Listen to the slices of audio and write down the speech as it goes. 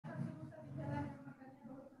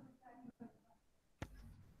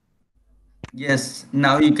Yes,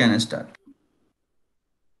 now you can start.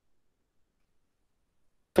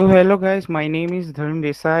 So hello guys, my name is Dharm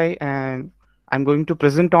Desai and I'm going to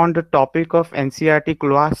present on the topic of NCERT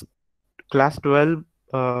class 12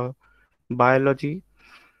 uh, biology.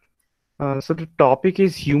 So the topic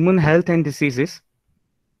is human health and diseases.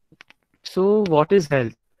 So what is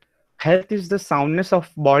health? Health is the soundness of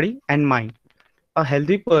body and mind. A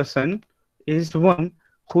healthy person is one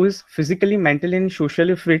who is physically, mentally and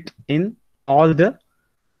socially fit in all the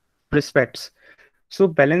respects. So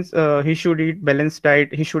balance, he should eat balanced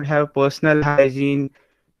diet. He should have personal hygiene.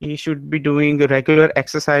 He should be doing regular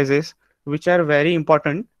exercises, which are very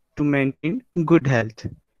important to maintain good health.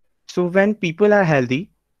 So when people are healthy,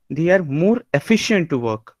 they are more efficient to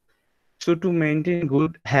work. So to maintain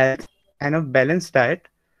good health and a balanced diet,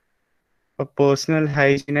 a personal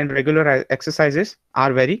hygiene and regular exercises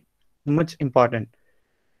are very much important.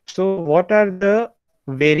 So what are the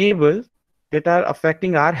variables that are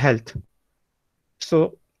affecting our health?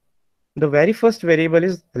 So the very first variable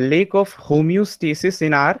is lack of homeostasis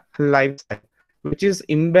in our lifestyle, which is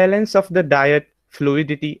imbalance of the diet,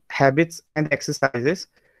 fluidity, habits, and exercises.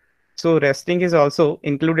 So resting is also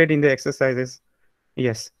included in the exercises.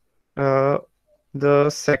 Yes. Uh, the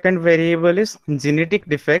second variable is genetic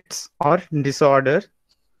defects or disorder.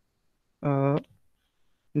 Uh,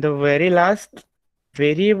 the very last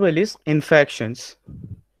variable is infections.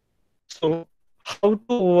 So how to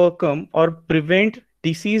overcome or prevent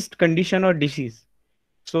diseased condition or disease?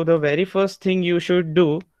 So the very first thing you should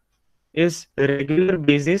do is regular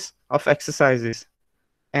basis of exercises.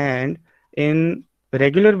 And in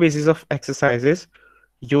regular basis of exercises,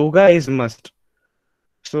 yoga is must.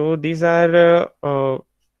 So these are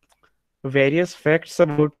various facts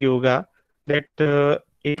about yoga that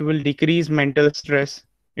it will decrease mental stress,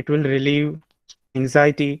 it will relieve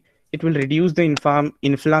anxiety, it will reduce the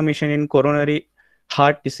inflammation in coronary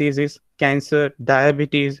heart diseases, cancer,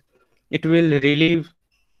 diabetes, it will relieve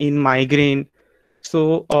in migraine.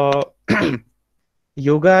 So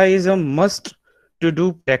yoga is a must to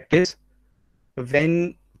do practice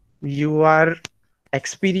when you are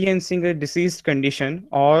experiencing a diseased condition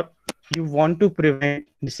or you want to prevent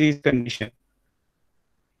disease condition.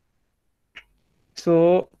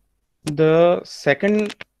 So the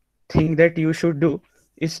second thing that you should do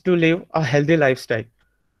is to live a healthy lifestyle.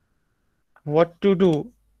 What to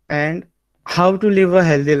do and how to live a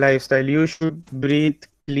healthy lifestyle? You should breathe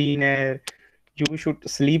clean air, you should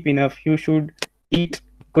sleep enough, you should eat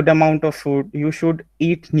good amount of food, you should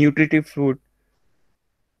eat nutritive food.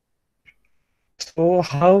 So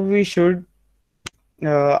how we should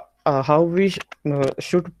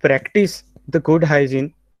practice the good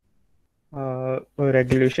hygiene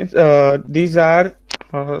regulations. These are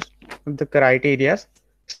uh, the criterias.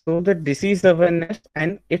 So the disease awareness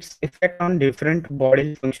and its effect on different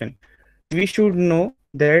bodily function. We should know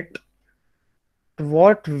that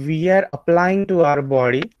what we are applying to our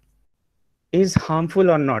body is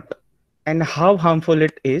harmful or not, and how harmful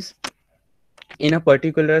it is in a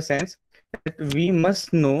particular sense. That we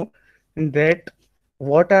must know that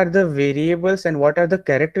what are the variables and what are the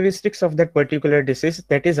characteristics of that particular disease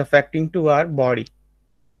that is affecting to our body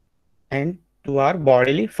and to our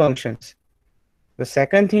bodily functions. The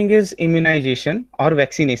second thing is immunization or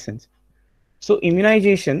vaccinations. So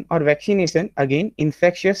immunization or vaccination, again,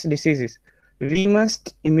 infectious diseases. We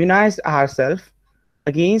must immunize ourselves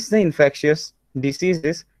against the infectious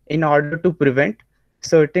diseases in order to prevent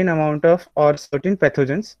certain amount of or certain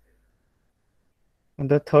pathogens.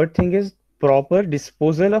 The third thing is proper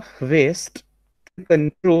disposal of waste to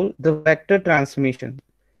control the vector transmission.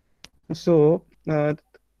 So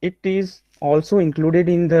it is also included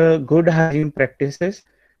in the good hygiene practices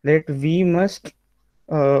that we must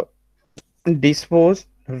uh, dispose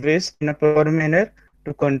waste in a proper manner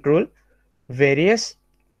to control various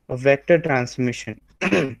vector transmission.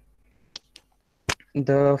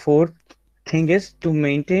 The fourth thing is to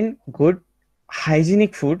maintain good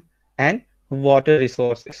hygienic food and water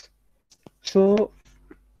resources. So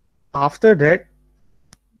after that,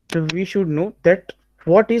 we should know that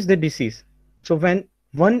what is the disease. So when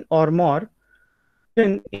one or more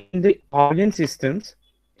in the organ systems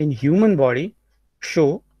in human body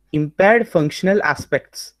show impaired functional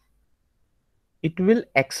aspects, it will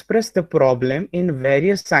express the problem in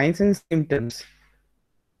various signs and symptoms,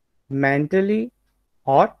 mentally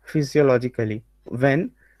or physiologically.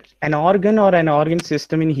 When an organ or an organ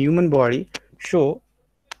system in human body show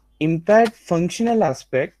impaired functional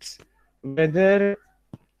aspects, whether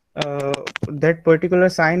that particular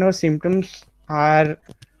sign or symptoms are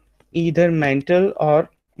either mental or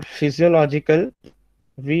physiological,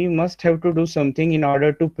 we must have to do something in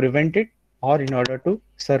order to prevent it or in order to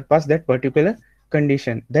surpass that particular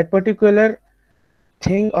condition. That particular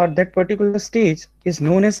thing or that particular stage is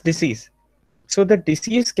known as disease. So the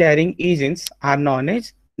disease carrying agents are known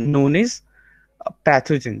as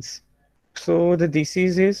pathogens. So the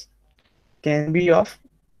diseases can be of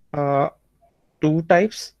uh, two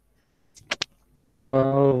types.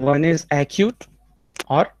 One is acute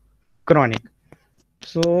or chronic.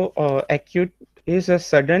 So acute is a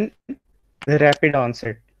sudden and rapid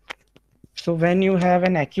onset. So when you have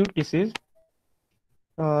an acute disease,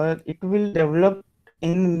 it will develop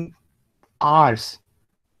in hours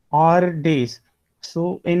or days.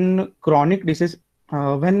 So in chronic disease,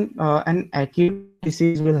 when an acute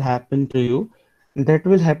disease will happen to you, that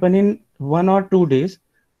will happen in 1 or 2 days.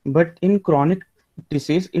 But in chronic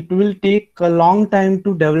disease, it will take a long time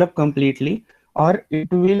to develop completely, or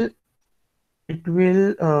it will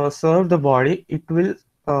serve the body. It will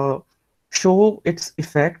show its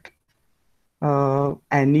effect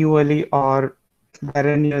annually or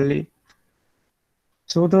biennially.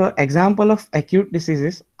 So the example of acute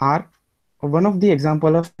diseases are one of the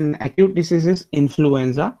example of an acute disease is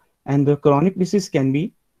influenza, and the chronic disease can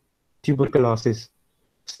be tuberculosis.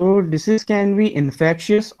 So disease can be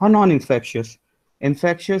infectious or non-infectious.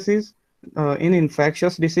 Infectious is in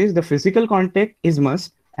infectious disease the physical contact is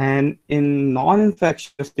must, and in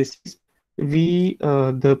non-infectious disease the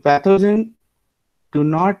pathogen do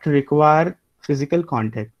not require physical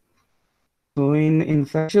contact. So in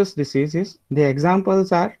infectious diseases, the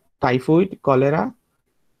examples are typhoid, cholera,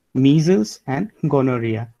 measles, and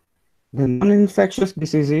gonorrhea. The non-infectious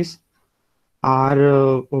diseases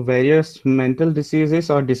are various mental diseases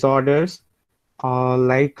or disorders,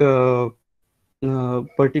 like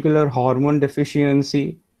particular hormone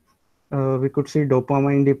deficiency. We could see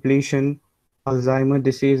dopamine depletion, Alzheimer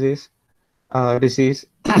disease,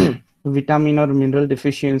 vitamin or mineral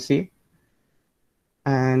deficiency,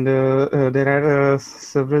 and there are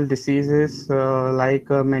several diseases like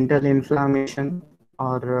mental inflammation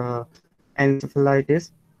or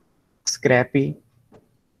encephalitis, scrapie,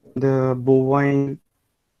 the bovine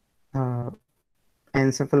uh,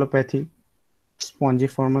 encephalopathy,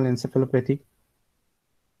 spongiformal encephalopathy.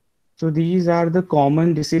 So these are the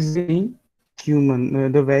common diseases in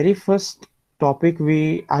human. The very first topic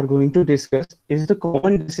we are going to discuss is the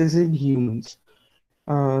common diseases in humans.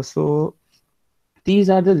 So these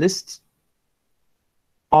are the lists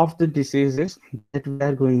of the diseases that we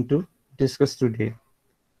are going to discuss today.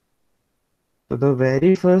 So the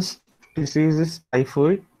very first disease is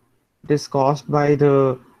typhoid. It is caused by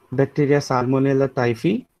the bacteria Salmonella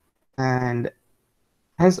typhi and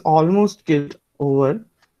has almost killed over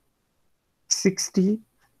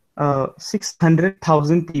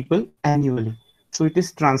 600,000 people annually. So it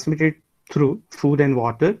is transmitted through food and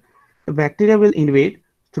water. The bacteria will invade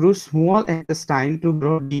through small intestine to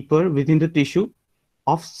grow deeper within the tissue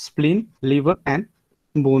of spleen, liver, and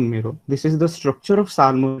bone marrow. This is the structure of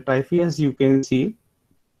Salmonella typhi. As you can see,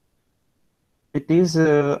 it is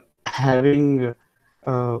having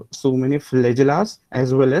so many flagellas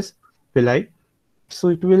as well as villi. So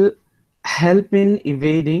it will help in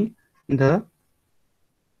evading the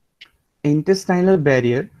intestinal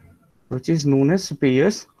barrier, which is known as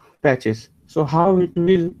Peyer's patches. So how it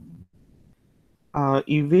will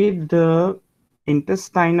evade the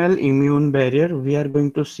intestinal immune barrier, we are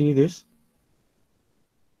going to see this.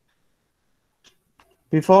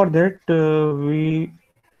 Before that, we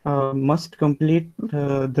must complete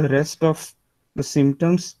the rest of the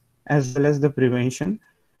symptoms as well as the prevention.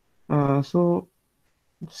 So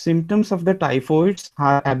symptoms of the typhoids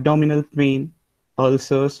are abdominal pain,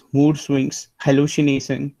 ulcers, mood swings,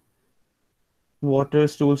 hallucination, water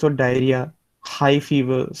stools or diarrhea, high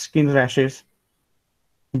fever, skin rashes,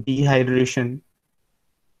 dehydration,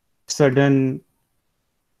 sudden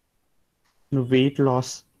weight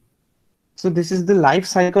loss. So this is the life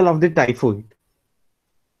cycle of the typhoid.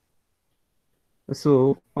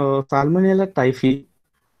 So Salmonella typhi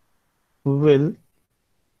will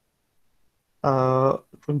uh,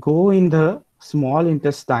 go in the small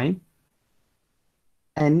intestine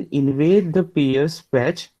and invade the Peyer's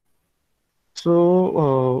patch.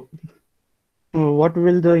 So what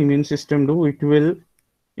will the immune system do? It will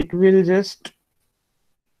just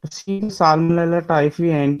see the Salmonella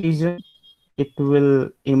typhi antigen. It will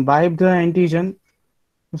imbibe the antigen.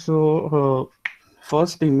 So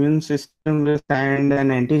first immune system will send an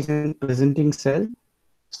antigen presenting cell.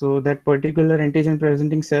 So that particular antigen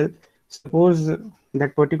presenting cell, suppose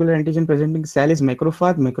that particular antigen presenting cell is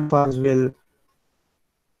macrophage. Macrophage will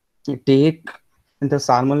take the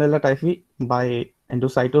Salmonella typhi by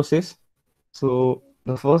endocytosis. So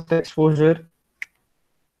the first exposure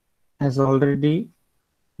has already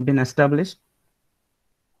been established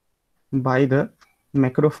by the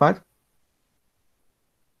macrophage.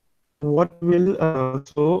 What will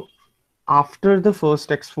so after the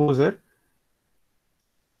first exposure,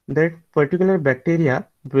 that particular bacteria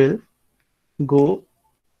will go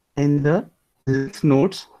in the lymph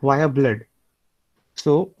nodes via blood.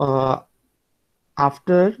 So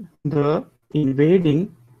after the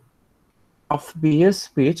invading of Beer's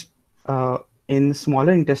speech in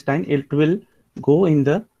smaller intestine, it will go in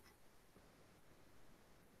the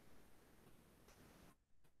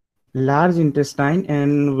large intestine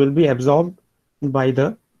and will be absorbed by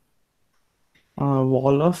the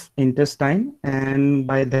wall of intestine, and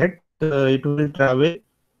by that it will travel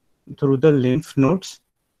through the lymph nodes,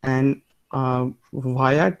 and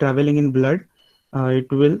via traveling in blood, it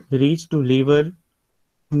will reach to liver,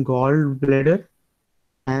 gallbladder,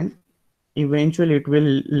 and eventually it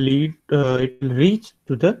will reach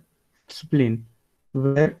to the spleen,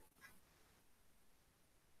 where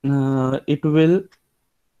it will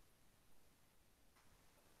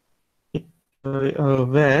it,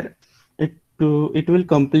 where it will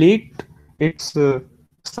complete its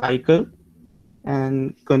cycle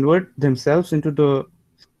and convert themselves into the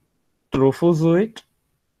trophozoite.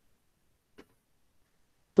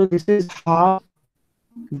 So this is how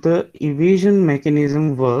the evasion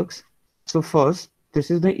mechanism works. So first,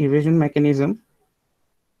 this is the evasion mechanism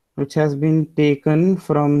which has been taken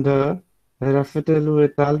from the Raffaello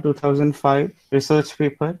et al. 2005 research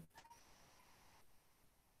paper.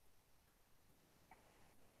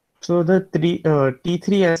 So the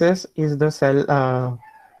T3SS is the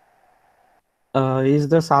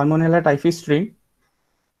Salmonella typhus strain.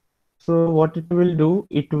 So what it will do,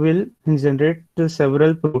 it will generate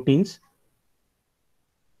several proteins.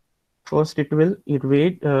 First, it will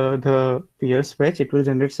invade the Pierce patch. It will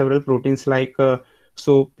generate several proteins like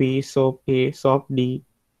SOAP-P, SOAP-A, SOAP-D.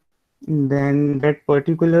 Then that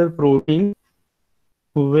particular protein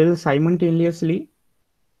will simultaneously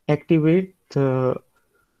activate the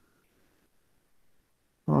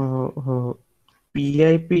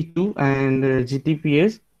PIP2 and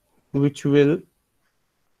GTPase, which will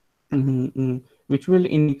which will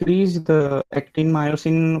increase the actin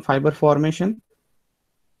myosin fiber formation.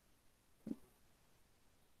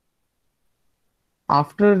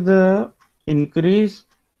 After the increase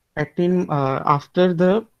after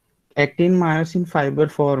the actin myosin fiber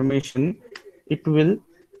formation, it will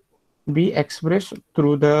be expressed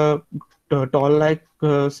through the toll-like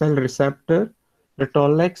cell receptor. The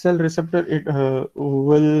toll-like cell receptor, it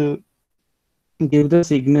will give the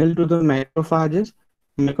signal to the macrophages.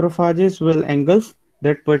 Macrophages will engulf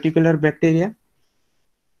that particular bacteria,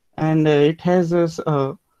 and it has this,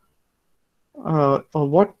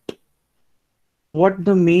 what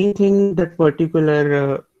the main thing that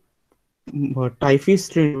particular typhus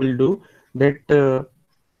strain will do, that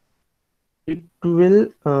it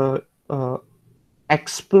will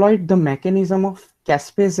exploit the mechanism of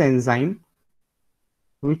caspase enzyme,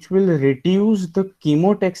 which will reduce the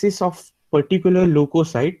chemotaxis of particular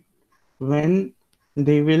leukocyte when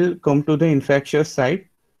they will come to the infectious site.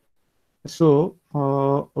 So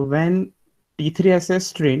when T3SS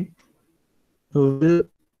strain will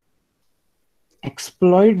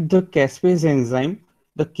exploit the caspase enzyme,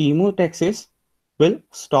 the chemotaxis will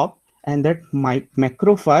stop, and that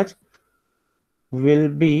macrophage will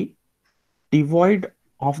be devoid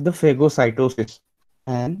of the phagocytosis,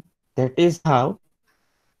 and that is how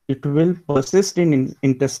it will persist in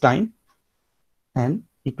intestine, and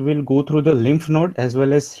it will go through the lymph node as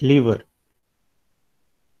well as liver,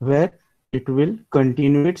 where it will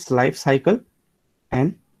continue its life cycle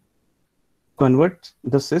and convert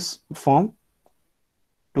the cyst form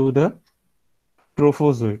to the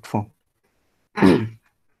trophozoite form.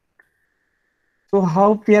 So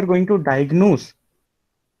how we are going to diagnose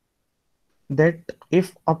that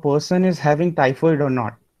if a person is having typhoid or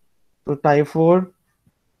not? So typhoid,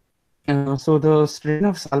 so the strain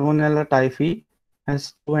of Salmonella typhi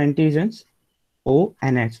has two antigens, O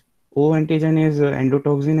and H. O antigen is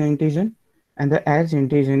endotoxin antigen, and the H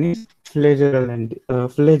antigen is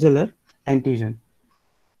flagellar antigen.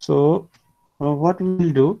 So what we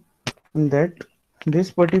will do, that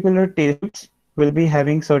this particular test will be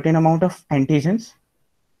having certain amount of antigens,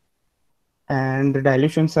 and the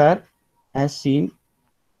dilutions are as seen.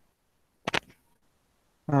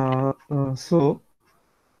 So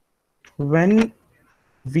when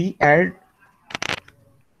we add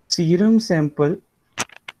serum sample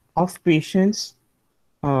of patients,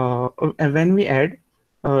 when we add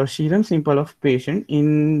serum sample of patient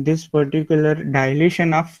in this particular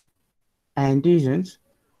dilution of antigens,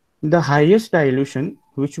 the highest dilution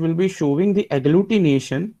which will be showing the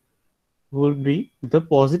agglutination would be the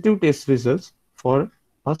positive test results for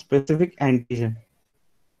a specific antigen.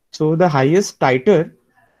 So the highest titer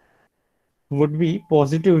would be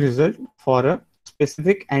positive result for a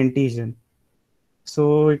specific antigen.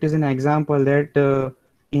 So it is an example that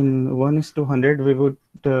in 1:100 we would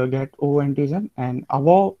get O antigen, and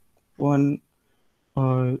above 1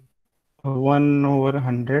 uh, 1 over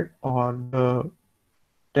 100 or the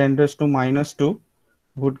 10 raised to minus 2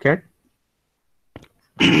 would get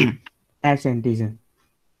H antigen.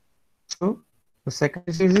 So the second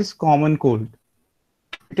disease is common cold.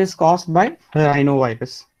 It is caused by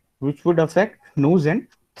rhinovirus, which would affect nose and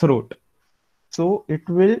throat. So it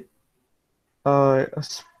would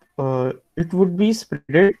be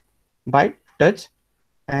spreaded by touch,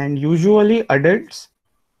 and usually adults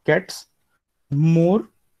gets more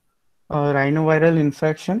rhinoviral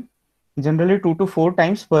infection, generally 2 to 4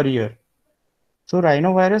 times per year. So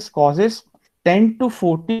rhinovirus causes 10 to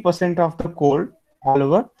 40% of the cold all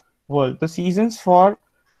over world. The seasons for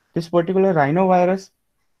this particular rhinovirus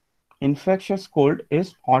infectious cold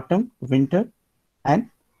is autumn, winter, and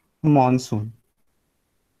monsoon.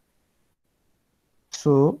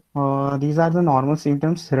 So these are the normal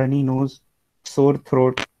symptoms: runny nose, sore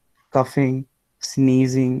throat, coughing,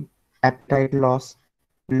 sneezing, appetite loss,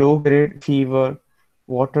 low grade fever,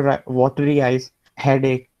 watery eyes,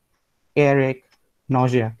 headache, earache,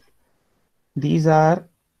 nausea. These are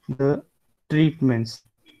the treatments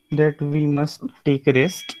that we must take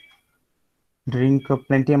rest, drink a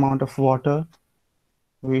plenty amount of water.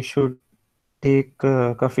 We should take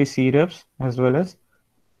coffee syrups as well as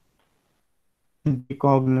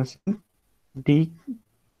decognizant,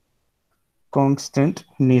 deconstant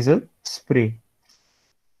nasal spray.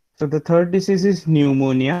 So the third disease is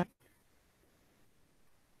pneumonia.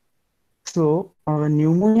 So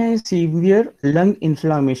pneumonia is severe lung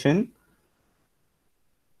inflammation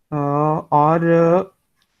or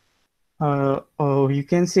you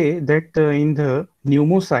can say that in the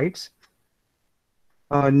pneumocytes,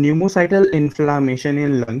 pneumocytal inflammation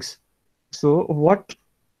in lungs. So what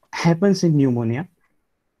happens in pneumonia?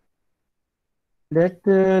 That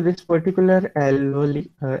this particular alveoli,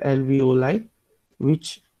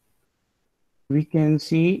 which we can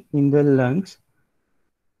see in the lungs,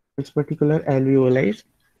 this particular alveoli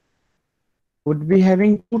would be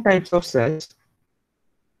having two types of cells,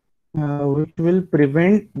 which will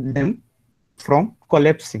prevent them from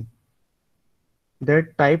collapsing.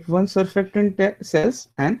 That type 1 surfactant cells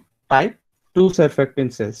and type 2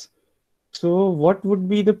 surfactant cells. So what would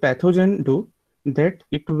be the pathogen do? That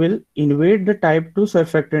it will invade the type 2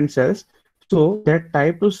 surfactant cells, so that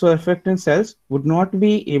type 2 surfactant cells would not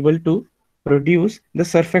be able to produce the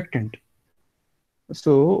surfactant.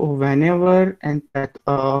 So whenever a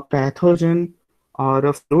pathogen or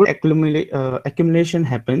a fluid accumulation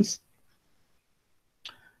happens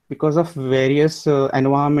because of various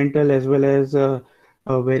environmental as well as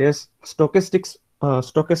various stochastic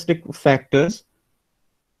factors,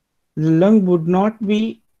 the lung would not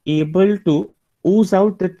be able to ooze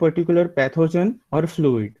out that particular pathogen or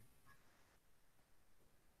fluid.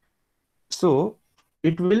 So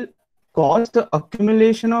it will cause the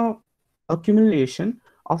accumulation of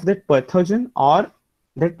that pathogen or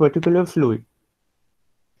that particular fluid.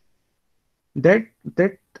 That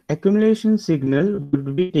accumulation signal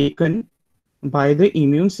would be taken by the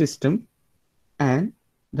immune system, and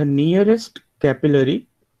the nearest capillary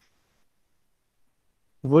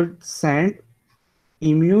would send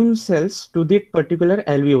immune cells to the particular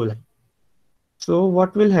alveoli. So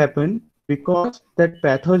what will happen, because that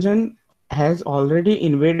pathogen has already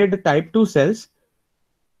invaded the type 2 cells,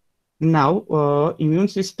 now immune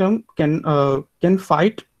system can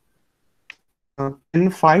fight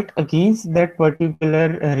against that particular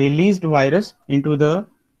released virus into the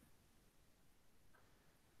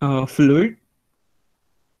fluid.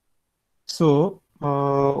 So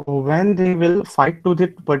when they will fight to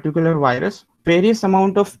that particular virus, various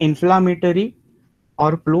amount of inflammatory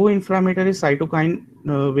or pro-inflammatory cytokine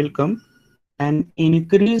will come and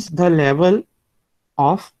increase the level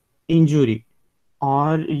of injury,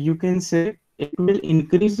 or you can say it will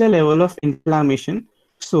increase the level of inflammation.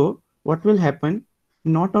 So what will happen?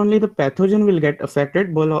 Not only the pathogen will get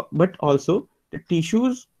affected, but also the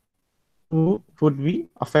tissues would be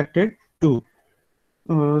affected too.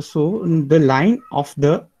 So the line of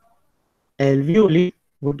the alveoli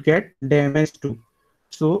would get damaged too.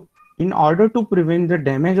 So in order to prevent the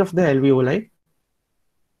damage of the alveoli,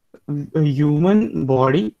 a human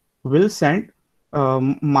body will send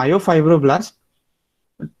myofibroblast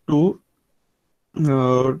to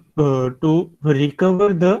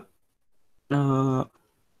recover the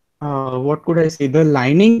what could I say, the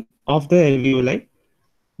lining of the alveoli,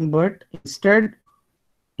 but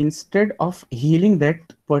instead of healing that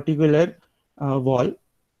particular wall,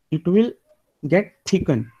 it will get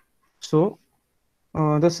thickened. So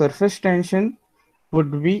the surface tension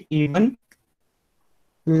would be even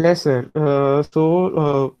lesser.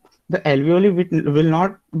 The alveoli will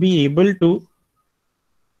not be able to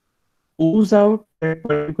ooze out that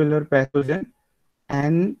particular pathogen,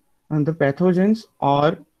 and the pathogens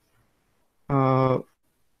or uh,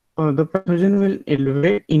 the pathogen will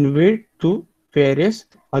invade to various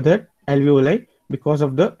other alveoli because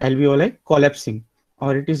of the alveoli collapsing,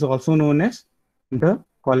 or it is also known as the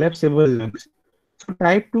collapsible lungs. So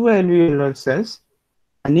type 2 alveolar cells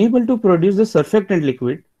unable to produce the surfactant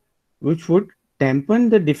liquid, which would dampen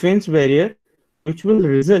the defense barrier, which will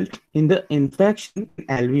result in the infection in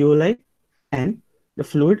alveoli and the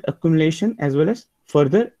fluid accumulation, as well as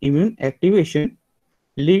further immune activation,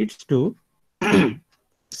 leads to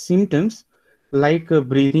symptoms like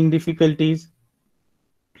breathing difficulties,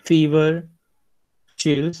 fever,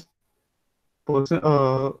 chills, person,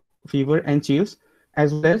 fever and chills,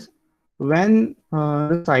 as well as when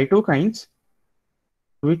the cytokines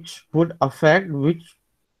which would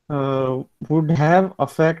have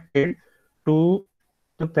affected to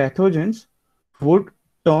the pathogens would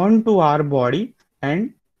turn to our body,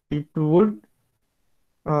 and it would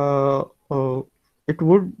uh, uh, it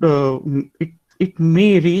would it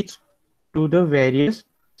may reach to the various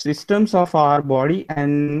systems of our body,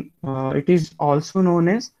 and it is also known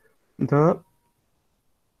as the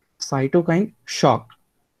cytokine shock.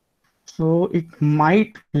 So it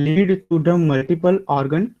might lead to the multiple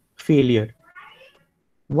organ failure.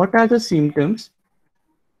 What are the symptoms?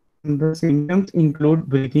 The symptoms include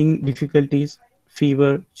breathing difficulties,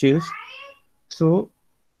 fever, chills. So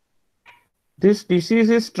this disease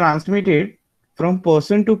is transmitted from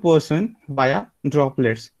person to person via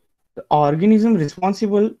droplets. The organism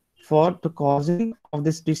responsible for the causing of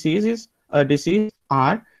this disease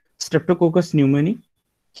are Streptococcus pneumoniae,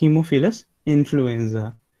 Haemophilus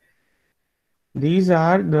influenza. These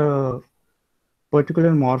are the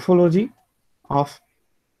particular morphology of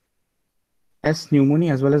S.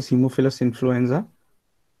 pneumoniae as well as Haemophilus influenza.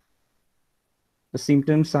 The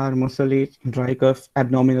symptoms are muscle ache, dry cough,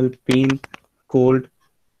 abdominal pain, cold,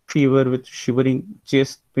 fever with shivering,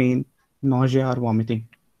 chest pain, nausea or vomiting.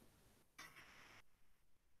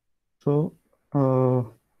 So,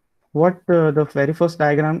 what the very first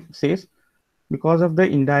diagram says, because of the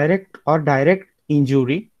indirect or direct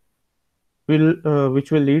injury,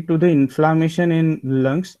 which will lead to the inflammation in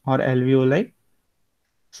lungs or alveoli.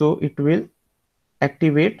 So, it will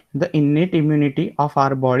activate the innate immunity of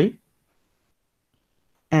our body,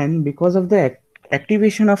 and because of the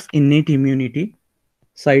activation of innate immunity,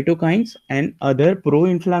 cytokines and other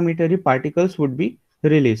pro-inflammatory particles would be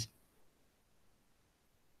released,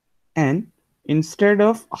 and instead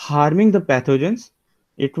of harming the pathogens,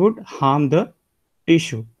 it would harm the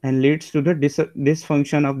tissue and leads to the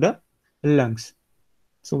dysfunction of the lungs.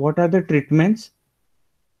 So what are the treatments?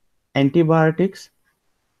 Antibiotics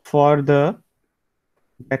for the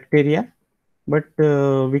bacteria, but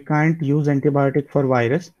we can't use antibiotic for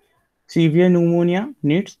virus. Severe pneumonia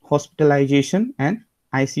needs hospitalization and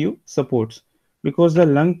ICU supports because the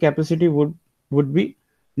lung capacity would be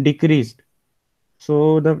decreased.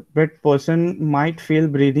 So that person might feel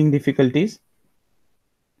breathing difficulties.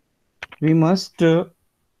 We must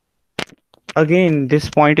again, this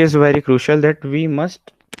point is very crucial, that we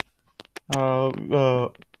must uh, uh,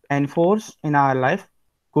 enforce in our life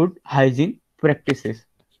good hygiene practices.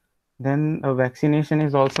 Then vaccination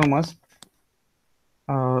is also must.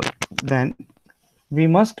 Then we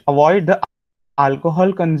must avoid the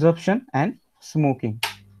alcohol consumption and smoking.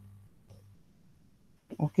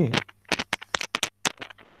 Okay.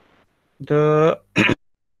 The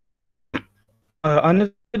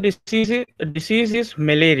another disease is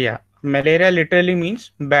malaria. Malaria literally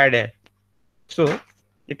means bad air. So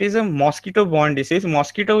it is a mosquito-borne disease.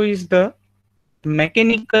 Mosquito is the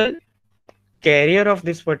mechanical carrier of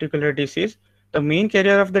this particular disease. The main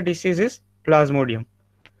carrier of the disease is Plasmodium.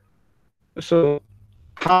 So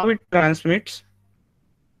how it transmits?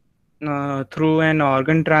 Through an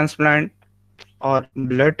organ transplant or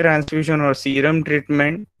blood transfusion or serum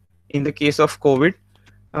treatment. In the case of COVID,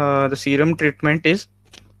 the serum treatment is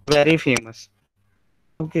very famous.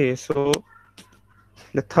 Okay, so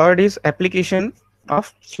the third is application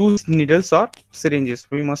of used needles or syringes.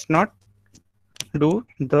 We must not do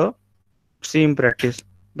the same practice.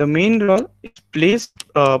 The main role is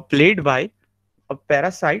played by a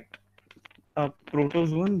parasite, a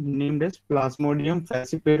protozoan named as Plasmodium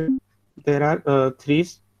falciparum. There are three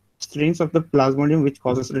strains of the Plasmodium which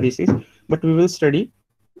causes the disease, but we will study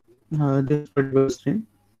this particular strain.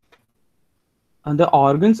 And the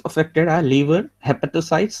organs affected are liver,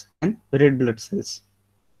 hepatocytes, and red blood cells.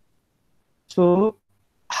 So,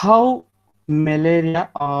 how malaria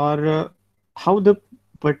or how the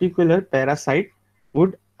particular parasite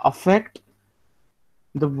would affect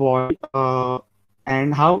the body,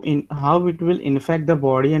 and how it will infect the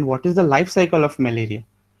body, and what is the life cycle of malaria?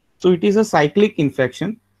 So, it is a cyclic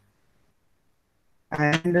infection,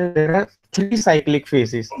 and there are three cyclic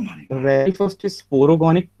phases. The very first is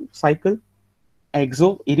sporogonic cycle,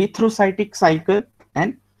 exoerythrocytic cycle,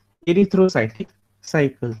 and erythrocytic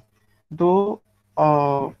cycle. Though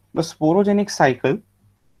the sporogenic cycle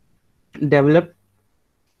developed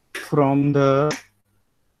from the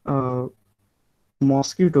uh,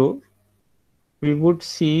 mosquito, we would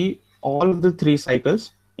see all of the three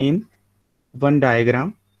cycles in one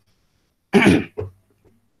diagram.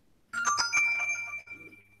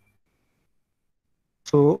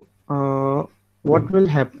 So, what will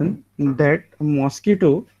happen that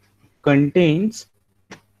mosquito contains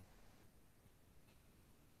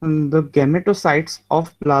the gametocytes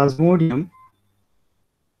of Plasmodium.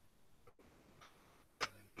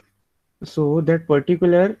 So that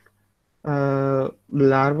particular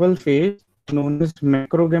larval phase known as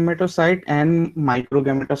macrogametocyte and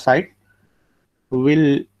microgametocyte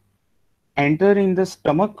will enter in the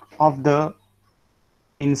stomach of the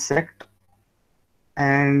insect,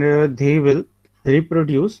 and they will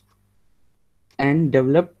reproduce and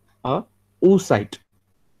develop a oocyte.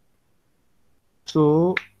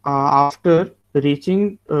 So after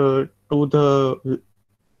reaching to the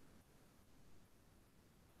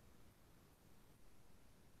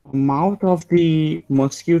mouth of the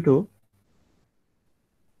mosquito,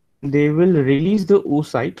 they will release the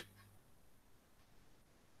oocyte.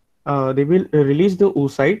 They will release the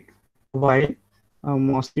oocyte while a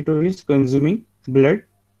mosquito is consuming blood.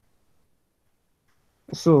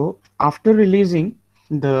 So after releasing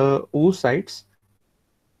the oocytes,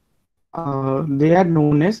 they are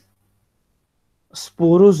known as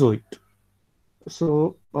sporozoite.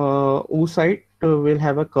 So oocyte will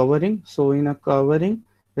have a covering. So in a covering,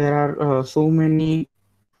 there are so many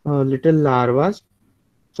little larvae.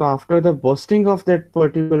 So after the bursting of that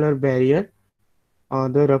particular barrier,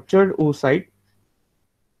 the ruptured oocyte,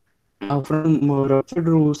 from ruptured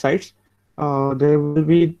oocytes, there will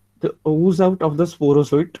be the ooze out of the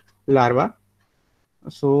sporozoite larva.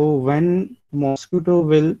 So when mosquito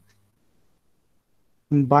will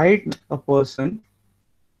bite a person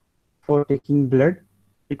for taking blood,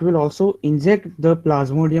 it will also inject the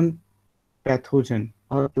Plasmodium pathogen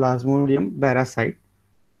or Plasmodium parasite,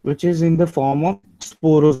 which is in the form of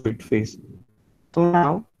sporozoite phase. So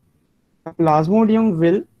now Plasmodium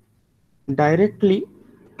will directly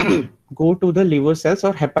go to the liver cells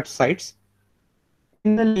or hepatocytes.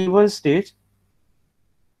 In the liver stage,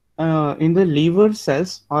 in the liver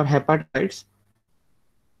cells or hepatocytes,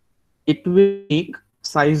 it will make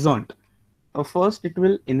scisont. First, it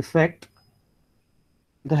will infect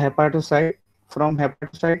the hepatocyte. From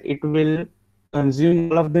hepatocyte, it will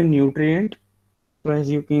consume all of the nutrient. So as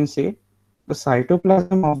you can see, the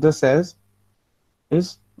cytoplasm of the cells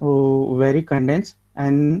is very condensed,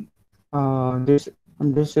 and this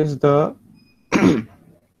is the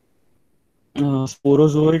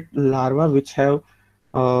sporozoite larva which have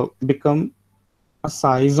become a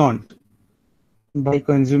scisont by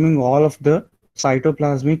consuming all of the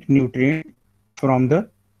cytoplasmic nutrient from the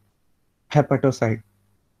hepatocyte.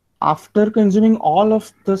 After consuming all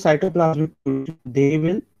of the cytoplasmic nutrient, they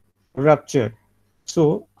will rupture.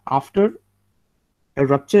 So after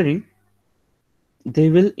rupturing, they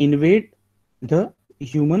will invade the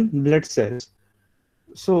human blood cells.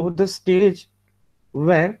 So the stage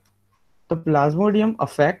where the Plasmodium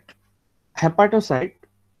affect hepatocyte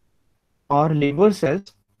or liver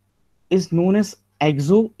cells is known as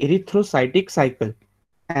exoerythrocytic cycle,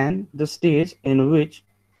 and the stage in which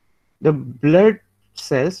the blood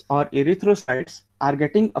cells or erythrocytes are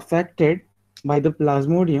getting affected by the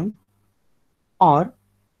Plasmodium or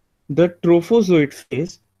the trophozoite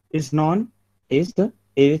phase is known as the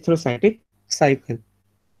erythrocytic cycle.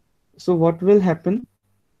 So what will happen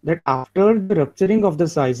that after the rupturing of the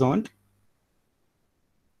scisont,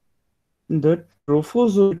 the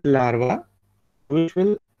trophozoite larva, which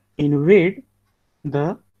will invade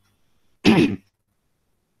the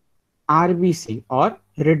RBC or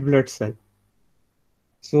red blood cell.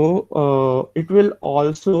 So it will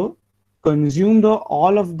also consume the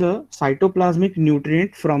all of the cytoplasmic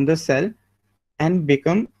nutrient from the cell and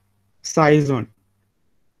become scisont.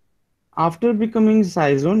 After becoming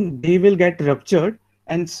scisont, they will get ruptured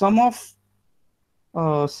and some of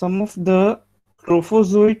the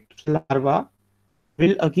trophozoite larvae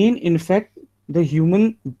will again infect the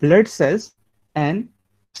human blood cells, and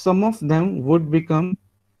some of them would become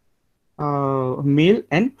male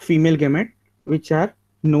and female gamete, which are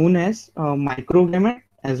known as microgamete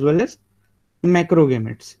as well as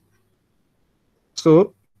macrogametes.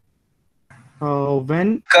 So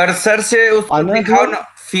when cursor से उसको दिखाओ another ना,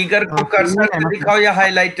 figure को cursor female से Anopheles. दिखाओ या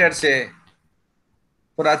highlighter से,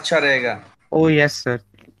 थोड़ा अच्छा रहेगा. Oh yes, sir.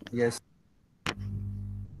 Yes.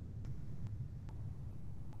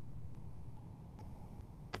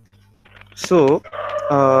 So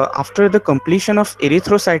after the completion of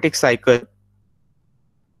erythrocytic cycle,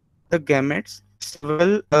 the gametes,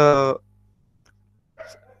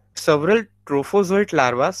 several trophozoite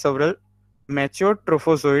larvae, several mature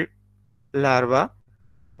trophozoite larvae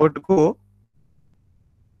would go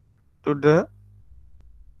to the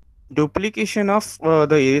duplication of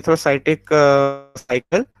the erythrocytic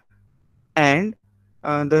cycle, and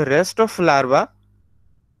the rest of larvae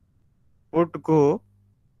would go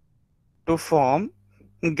to form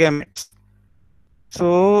gametes.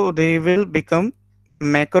 So they will become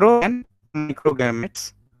macro and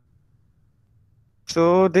microgametes.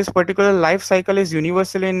 So this particular life cycle is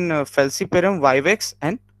universal in Falciparum vivax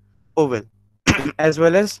and oval, as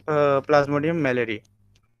well as Plasmodium malariae.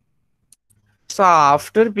 So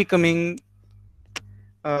after becoming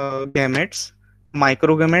gametes,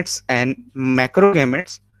 microgametes and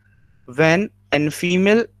macrogametes, when a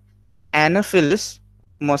female Anopheles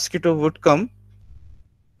mosquito would come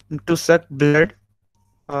to suck blood,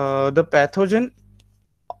 the pathogen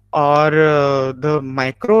or the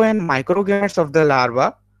micro and microgametes of the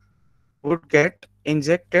larva would get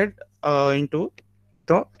injected into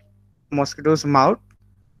the mosquito's mouth,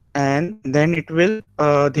 and then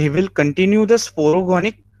they will continue the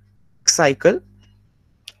sporogonic cycle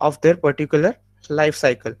of their particular life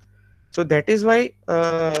cycle. So that is why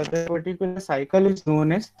the particular cycle is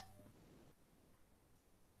known as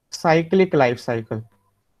cyclic life cycle.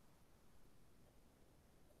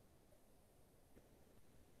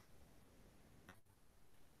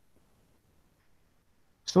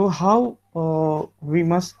 So how we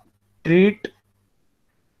must treat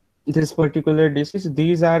this particular disease?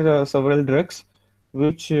 These are several drugs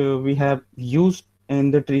which we have used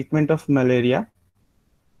in the treatment of malaria.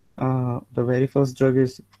 The very first drug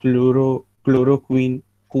is chloroquine,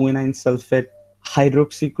 quinine sulfate,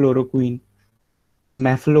 hydroxychloroquine,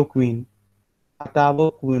 mefloquine,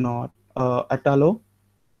 atavoquinone,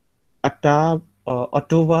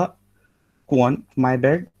 atavaquone. My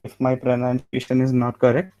bad if my pronunciation is not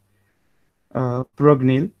correct.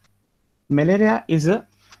 Prognil. Malaria is a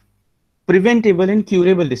preventable and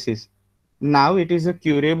curable disease. Now it is a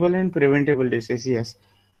curable and preventable disease. Yes.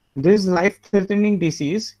 This life-threatening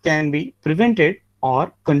disease can be prevented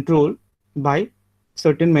or controlled by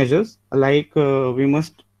certain measures, like we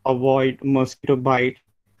must avoid mosquito bites,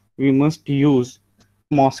 we must use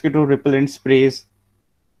mosquito repellent sprays,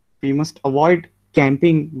 we must avoid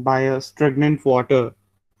camping by a stagnant water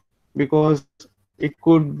because it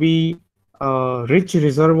could be a rich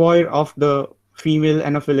reservoir of the female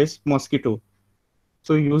Anopheles mosquito.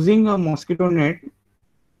 So using a mosquito net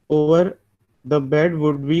over the bed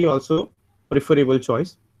would be also preferable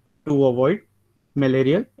choice to avoid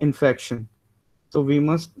malarial infection. So we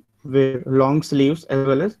must wear long sleeves as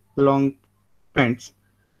well as long pants,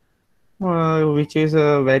 which is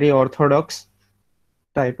a very orthodox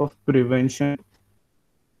type of prevention.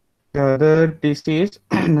 The other disease,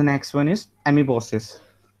 the next one is amoebosis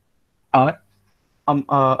or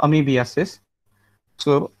amoebiasis.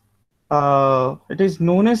 So it is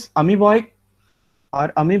known as amoeboic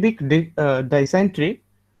or dysentery.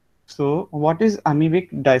 So what is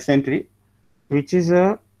amoebic dysentery? Which is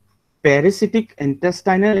a parasitic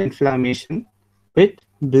intestinal inflammation with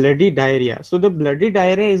bloody diarrhea. So the bloody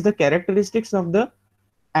diarrhea is the characteristics of the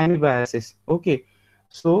amoebiasis. Okay.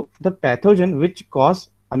 So the pathogen which cause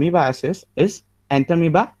amoebiasis is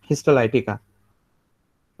Entamoeba histolytica.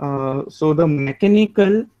 So the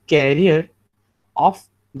mechanical carrier of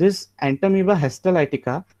this Entamoeba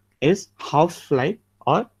histolytica is housefly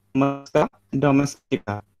or Musca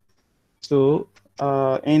domestica. So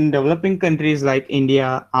in developing countries like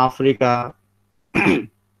India, Africa,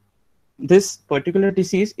 this particular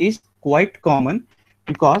disease is quite common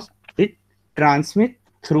because it transmits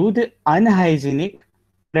through the unhygienic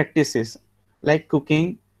practices like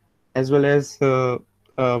cooking, as well as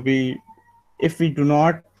we if we do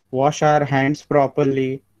not wash our hands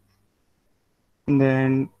properly,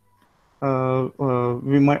 then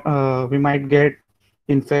we might get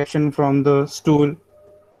infection from the stool,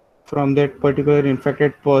 from that particular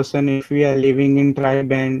infected person if we are living in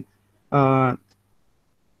tribe and uh,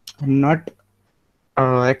 not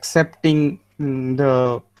accepting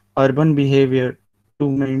the urban behavior to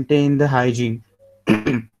maintain the hygiene.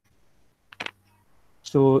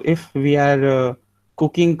 So if we are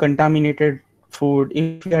cooking contaminated food,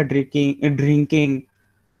 if we are drinking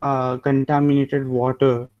contaminated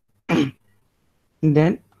water,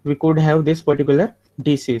 then we could have this particular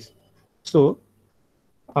disease. So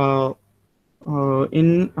uh,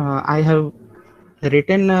 I have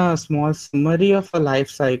written a small summary of a life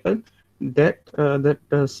cycle that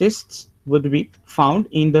cysts would be found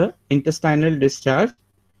in the intestinal discharge.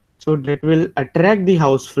 So that will attract the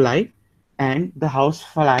housefly, and the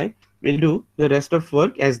housefly will do the rest of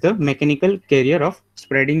work as the mechanical carrier of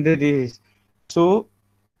spreading the disease. So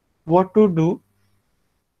what to do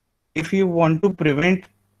if you want to prevent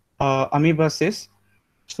amoebasis?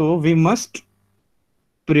 So we must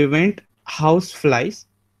prevent houseflies.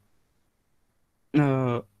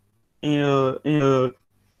 Uh, uh, uh,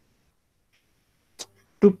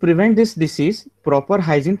 To prevent this disease, proper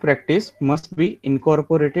hygiene practice must be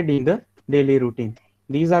incorporated in the daily routine.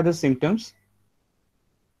 These are the symptoms: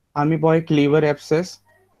 amoeboid liver abscess,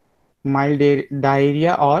 mild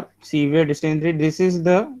diarrhea, or severe dysentery. This is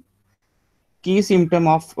the key symptom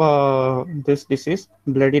of this disease,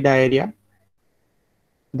 bloody diarrhea.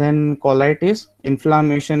 Then colitis,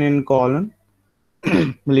 inflammation in colon,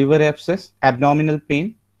 liver abscess, abdominal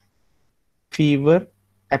pain, fever,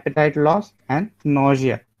 appetite loss, and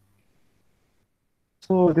nausea.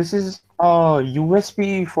 So this is a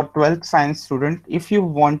USP for 12th science student. If you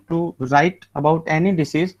want to write about any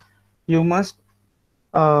disease, you must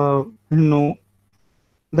know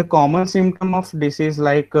the common symptom of disease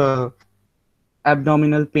like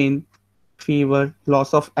abdominal pain, fever,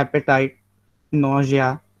 loss of appetite,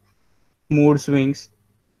 nausea, mood swings.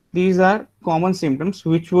 These are common symptoms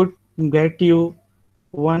which would get you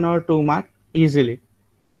 1 or 2 mark easily.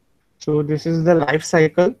 So this is the life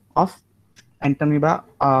cycle of Entamoeba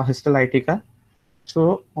histolytica.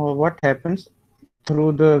 So what happens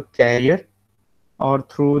through the carrier or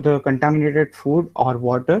through the contaminated food or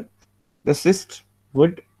water, the cyst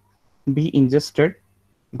would be ingested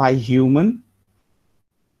by human.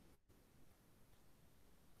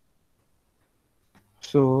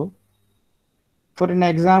 So for an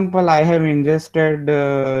example, I have ingested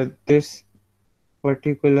this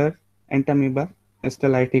particular Entamoeba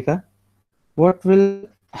histolytica. What will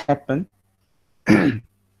happen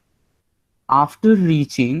after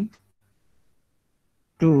reaching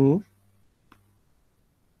to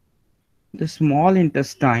the small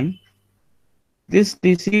intestine? This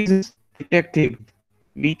disease is detectable.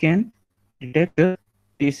 We can detect the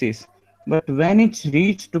disease, but when it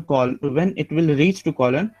will reach to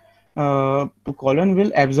colon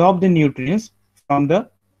will absorb the nutrients from the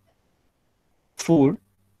food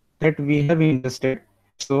that we have ingested.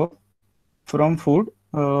 So from food,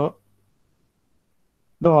 the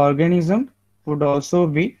organism would also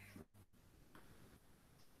be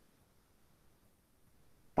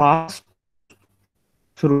passed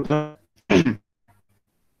through the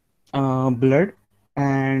blood,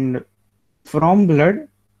 and from blood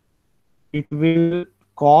it will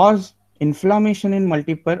cause inflammation in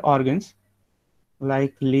multiple organs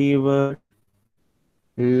like liver,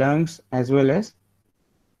 lungs, as well as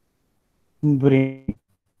brain.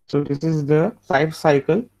 So this is the life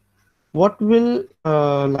cycle. What will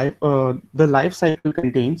the life cycle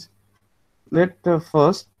contains? Let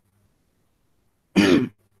first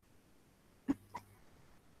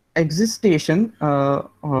existation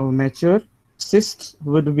mature cysts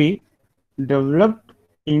would be developed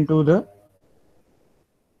into the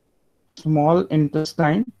small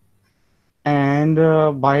intestine, and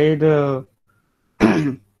by the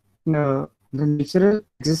natural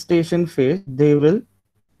existation phase, they will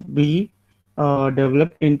be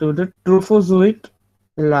developed into the trophozoite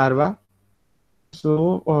larva.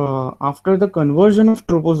 So after the conversion of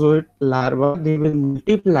trophozoite larva, they will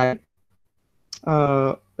multiply.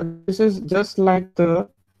 This is just like the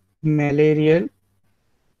malarial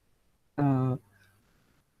uh,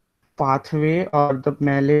 pathway or the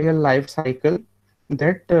malarial life cycle,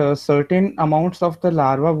 that certain amounts of the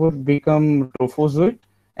larva would become trophozoite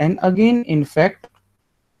and again infect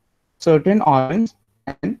certain organs,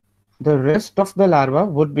 and the rest of the larva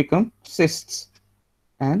would become cysts,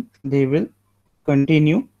 and they will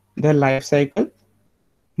continue their life cycle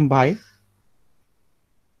by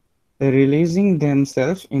releasing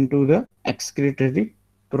themselves into the excretory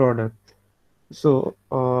product. So,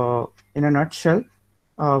 in a nutshell,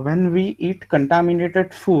 when we eat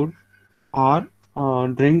contaminated food or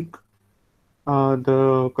drink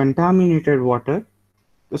the contaminated water,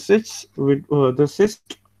 the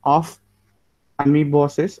cyst of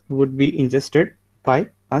amoebosis would be ingested by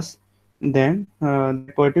us. Then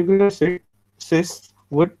that particular cyst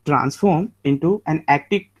would transform into an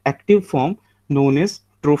active form known as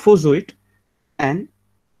trophozoite, and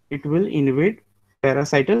it will invade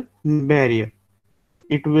parasital barrier.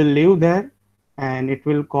 It will live there and it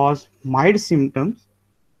will cause mild symptoms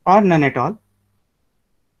or none at all,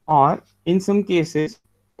 or in some cases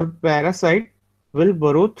the parasite will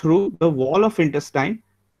burrow through the wall of intestine,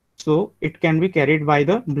 so it can be carried by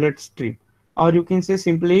the bloodstream. Or you can say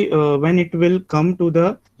simply, when it will come to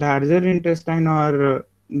the larger intestine or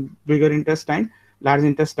bigger intestine, large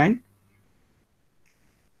intestine,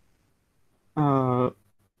 uh,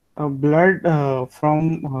 blood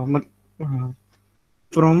from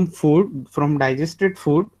food, from digested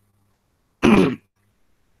food,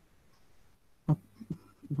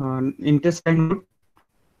 intestine would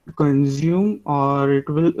consume, or it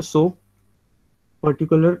will soak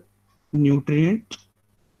particular nutrient.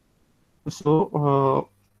 So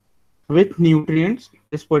with nutrients,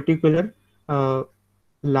 this particular uh,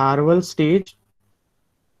 larval stage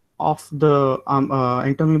of the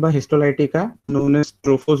Entamoeba histolytica, known as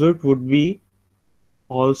trophozoite, would be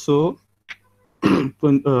also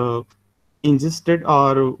uh, ingested,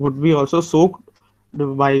 or would be also soaked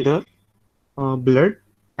by the blood,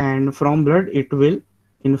 and from blood it will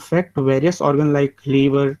infect various organ like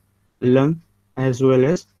liver, lung, as well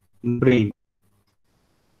as brain.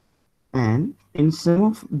 And in some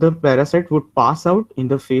of the parasite would pass out in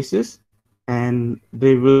the faces, and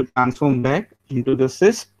they will transform back into the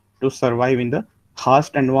cyst to survive in the harsh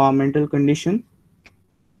environmental condition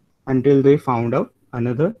until they found out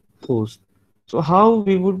another host. So how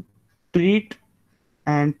we would treat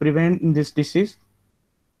and prevent this disease?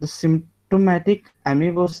 The symptomatic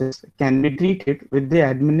amoebosis can be treated with the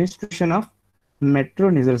administration of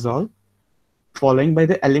metronidazole, following by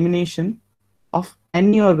the elimination of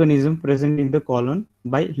any organism present in the colon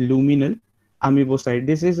by luminal amoebicide.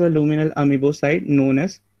 This is a luminal amoebicide known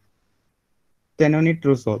as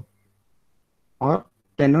tenonitrozole or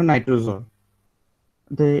tenonitrozole.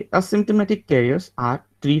 The asymptomatic carriers are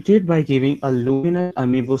treated by giving a luminal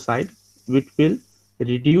amoebicide, which will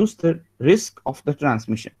reduce the risk of the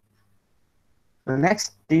transmission. The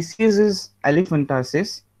next disease is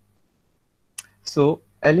elephantiasis. So,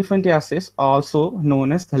 elephantiasis, also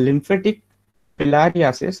known as the lymphatic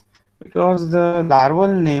filariasis, because the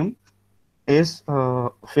larval name is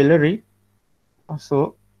filary.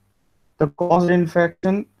 So, the caused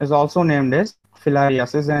infection is also named as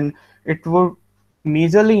filariasis, and it would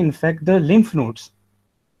majorly infect the lymph nodes.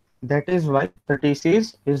 That is why the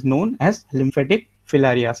disease is known as lymphatic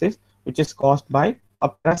filariasis, which is caused by a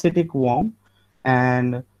parasitic worm,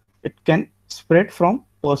 and it can spread from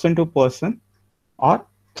person to person or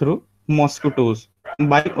through mosquitoes.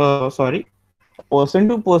 By person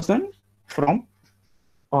to person from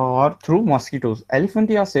or through mosquitoes.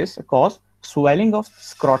 Elephantiasis cause swelling of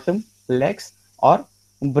scrotum, legs, or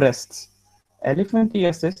breasts.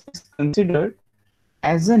 Elephantiasis is considered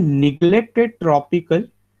as a neglected tropical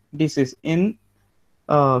disease in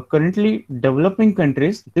currently developing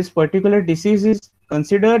countries. This particular disease is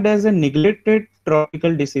considered as a neglected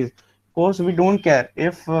tropical disease because we don't care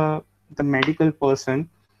if the medical person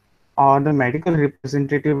or the medical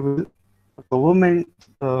representative will government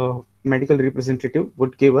medical representative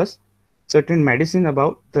would give us certain medicine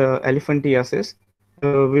about the elephantiasis.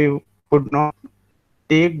 We would not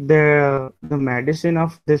take the medicine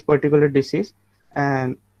of this particular disease,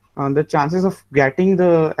 and the chances of getting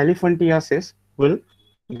the elephantiasis will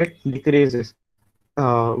get decreases,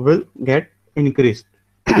 will get increased.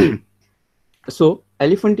 So,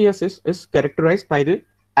 elephantiasis is characterized by the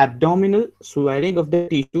abdominal swelling of the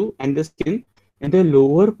tissue and the skin in the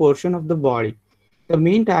lower portion of the body. The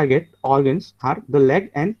main target organs are the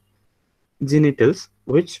leg and genitals,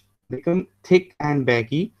 which become thick and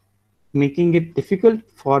baggy, making it difficult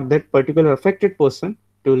for that particular affected person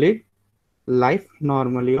to live life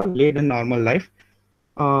normally or lead a normal life.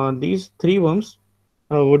 These three worms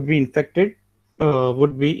would be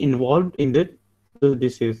involved in the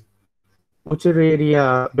disease.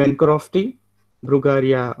 Wuchereria bancrofti,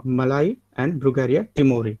 Brugaria malai, and Brugaria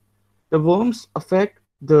timori. The worms affect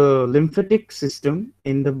the lymphatic system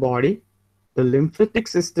in the body. The lymphatic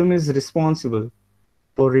system is responsible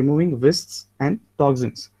for removing wastes and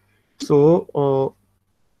toxins. So,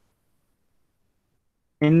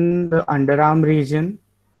 in the underarm region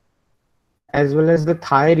as well as the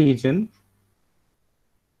thigh region,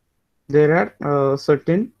 there are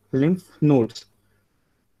certain lymph nodes.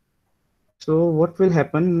 So, what will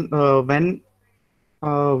happen when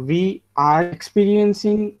we are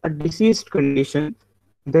experiencing a diseased condition,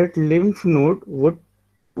 that lymph node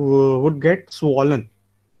would get swollen.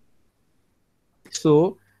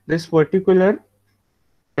 So this particular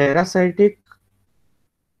parasitic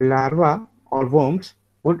larva or worms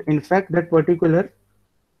would infect that particular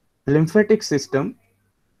lymphatic system,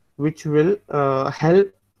 which will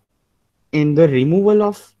help in the removal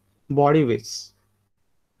of body waste.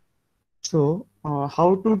 So,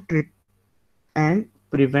 how to treat and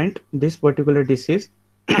prevent this particular disease?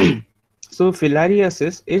 So,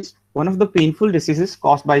 filariasis is one of the painful diseases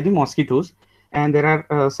caused by the mosquitoes, and there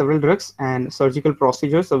are several drugs and surgical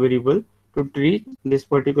procedures available to treat this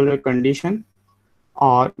particular condition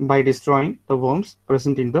or by destroying the worms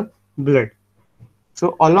present in the blood.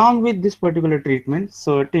 So, along with this particular treatment,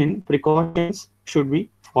 certain precautions should be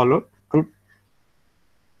followed to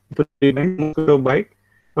prevent mosquito bite,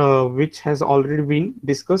 which has already been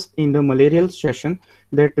discussed in the malarial session,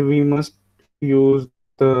 that we must use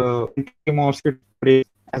the anti-mosquito spray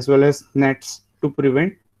as well as nets to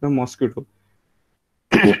prevent the mosquito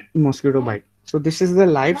bite. So this is the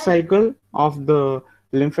life cycle of the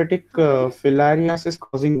lymphatic filariasis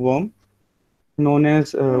causing worm known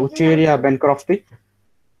as Wucheria bancrofti.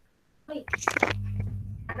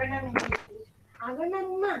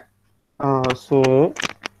 So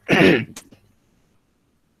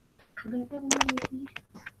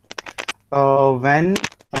when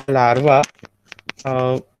a larva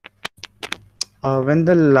uh, when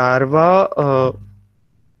the larva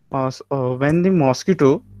when the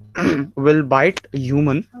mosquito will bite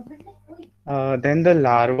human, then the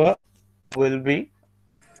larva will be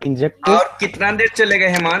injected और कितना देर चलेगा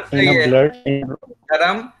Hemant in a ये blood in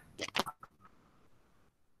गरम?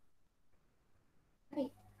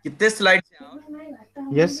 कितने slides हैं और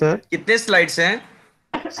yes sir कितने slides हैं?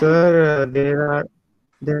 sir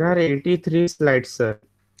there are 83 slides sir.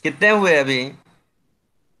 कितने हुए अभी?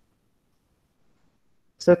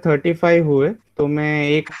 सर 35 हुए, तो मैं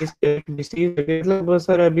एक डिसीज मतलब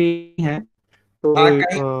सर अभी है तो हाँ, कहीं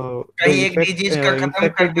जो कहीं एक डिजीज का खत्म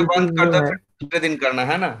इन्फेक्टेड करके बंद डिसीज कर जो दो, है, फिर दूसरे दिन करना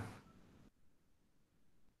है ना।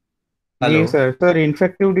 जी हेलो, सर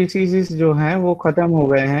इन्फेक्टिव डिसीजेस जो हैं वो खत्म हो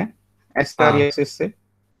गए हैं हाँ एस्कारियासिस से।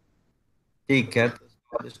 ठीक है,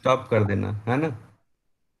 तो स्टॉप कर देना है ना।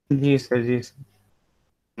 जी sir ji sir.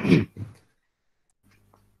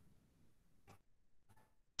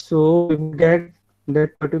 So we would get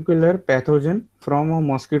that particular pathogen from a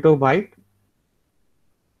mosquito bite.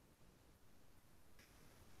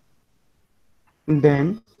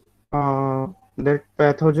 Then that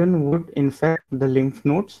pathogen would infect the lymph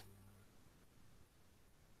nodes.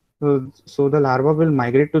 So the larva will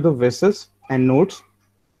migrate to the vessels and nodes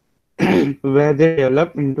where they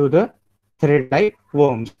develop into the thread-like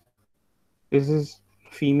worms. This is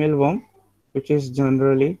female worm, which is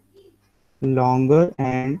generally longer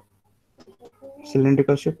and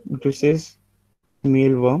cylindrical shape. This is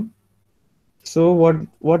male worm. So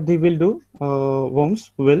what they will do?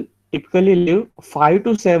 Worms will typically live 5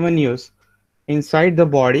 to 7 years inside the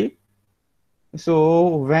body. So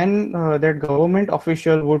when that government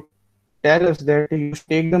official would tell us that you should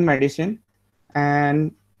take the medicine,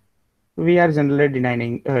 and we are generally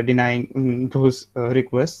denying those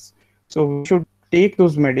requests. So we should take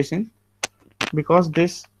those medicine because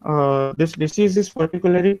this disease is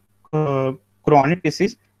particularly chronic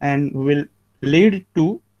disease and will lead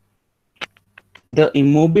to the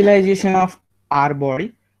immobilization of our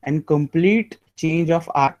body and complete change of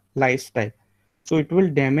our lifestyle. So it will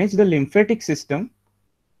damage the lymphatic system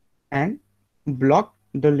and block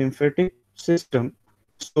the lymphatic system.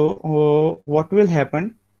 So what will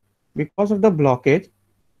happen? Because of the blockage,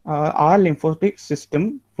 our lymphatic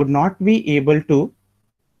system would not be able to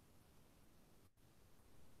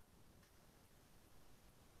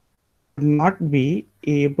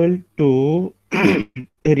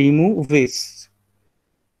remove waste.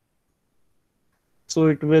 So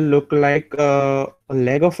it will look like a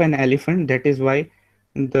leg of an elephant. That is why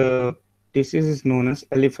the disease is known as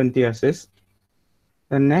elephantiasis.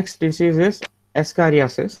 The next disease is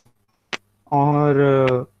ascariasis,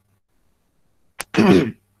 or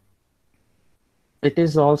it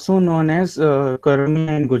is also known as Karmi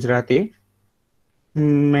and Gujarati.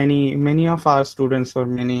 Many of our students or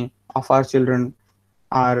many of our children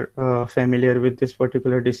are familiar with this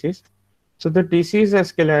particular disease. So the disease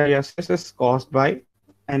ascariasis is caused by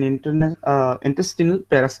an intestinal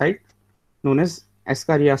parasite known as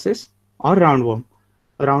ascariasis or roundworm.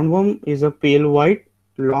 Roundworm is a pale white,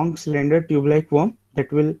 long, slender, tube-like worm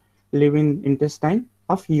that will live in intestine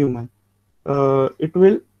of human. It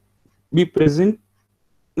will be present.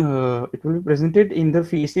 It will be presented in the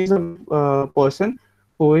feces of a person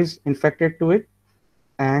who is infected to it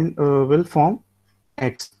and will form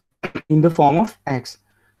eggs in the form of eggs.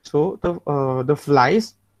 So the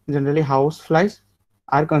flies, generally house flies,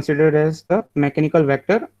 are considered as the mechanical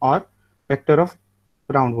vector or vector of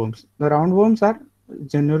roundworms. The roundworms are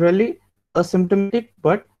generally asymptomatic,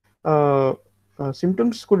 but uh,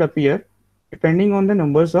 symptoms could appear depending on the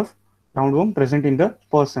numbers of roundworm present in the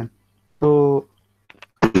person. So,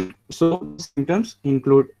 so the symptoms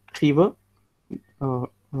include fever, uh,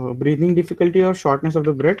 breathing difficulty or shortness of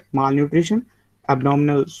the breath, malnutrition,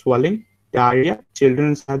 abdominal swelling, diarrhea.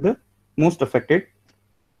 Children are the most affected.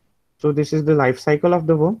 So this is the life cycle of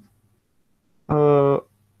the worm.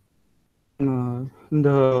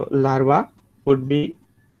 The larva would be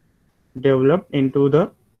developed into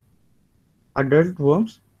the adult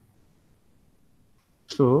worms.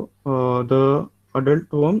 So the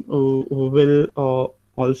adult worm will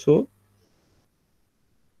also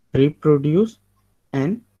reproduce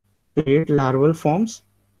and create larval forms,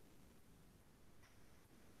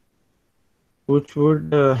 which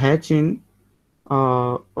would hatch and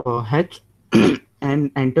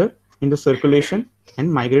enter in the circulation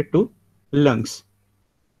and migrate to lungs.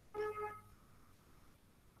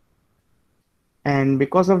 And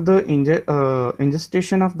because of the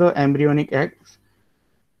ingestion of the embryonic eggs,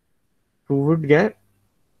 you would get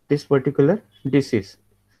this particular disease.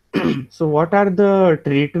 So, what are the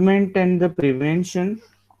treatment and the prevention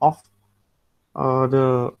of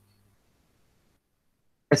the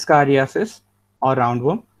Ascariasis or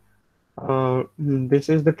roundworm? This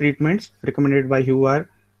is the treatments recommended by who are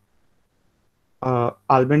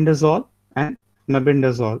albendazole and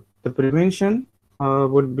mebendazole. The prevention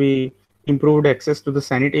would be improved access to the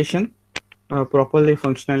sanitation, properly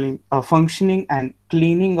functioning and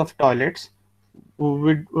cleaning of toilets,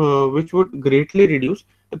 which would greatly reduce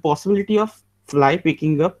the possibility of fly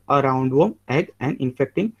picking up a roundworm egg and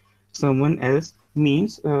infecting someone else.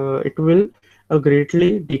 Means it will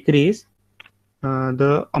greatly decrease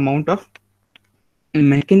the amount of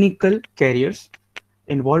mechanical carriers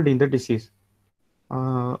involved in the disease.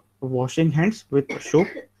 Washing hands with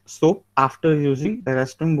soap after using the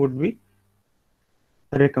restroom would be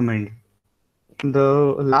recommended.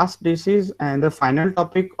 The last disease and the final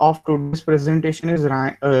topic of today's presentation is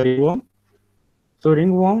ringworm. So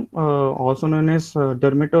ringworm, also known as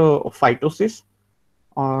dermatophytosis,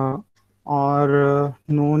 uh, or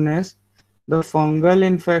known as the fungal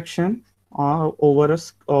infection over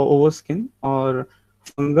skin, or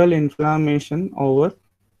fungal inflammation over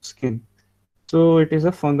skin. So it is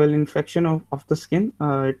a fungal infection of the skin.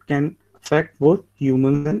 It can affect both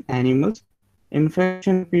humans and animals.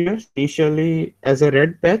 Infection appears initially as a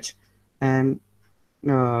red patch, and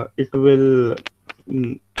mm, uh,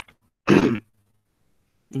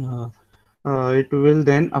 it will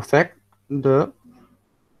then affect the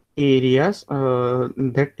areas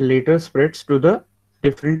that later spreads to the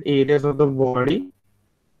different areas of the body.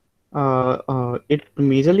 It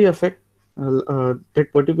majorly affect that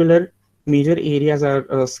particular major areas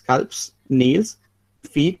are scalps, nails,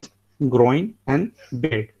 feet, groin, and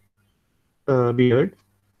beard.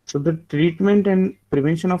 So the treatment and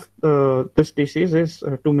prevention of this disease is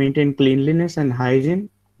to maintain cleanliness and hygiene,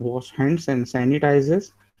 wash hands and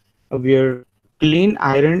sanitizers, wear clean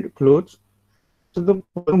ironed clothes. So the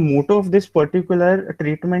motto of this particular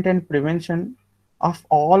treatment and prevention of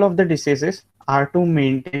all of the diseases are to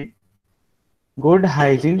maintain good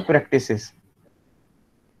hygiene practices.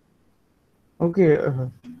 Okay,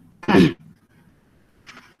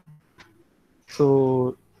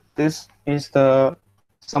 so this is the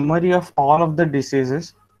summary of all of the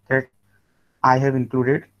diseases that I have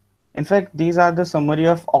included. In fact, these are the summary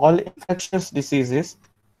of all infectious diseases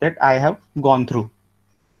that I have gone through.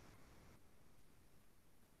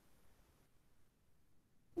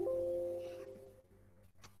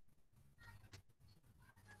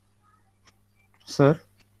 Sir,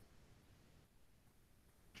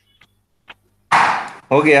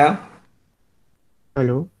 हो गया?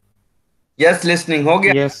 hello. Yes, listening. हो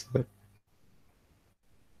गया? Yes, sir.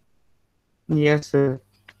 Yes, sir.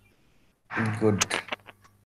 Good.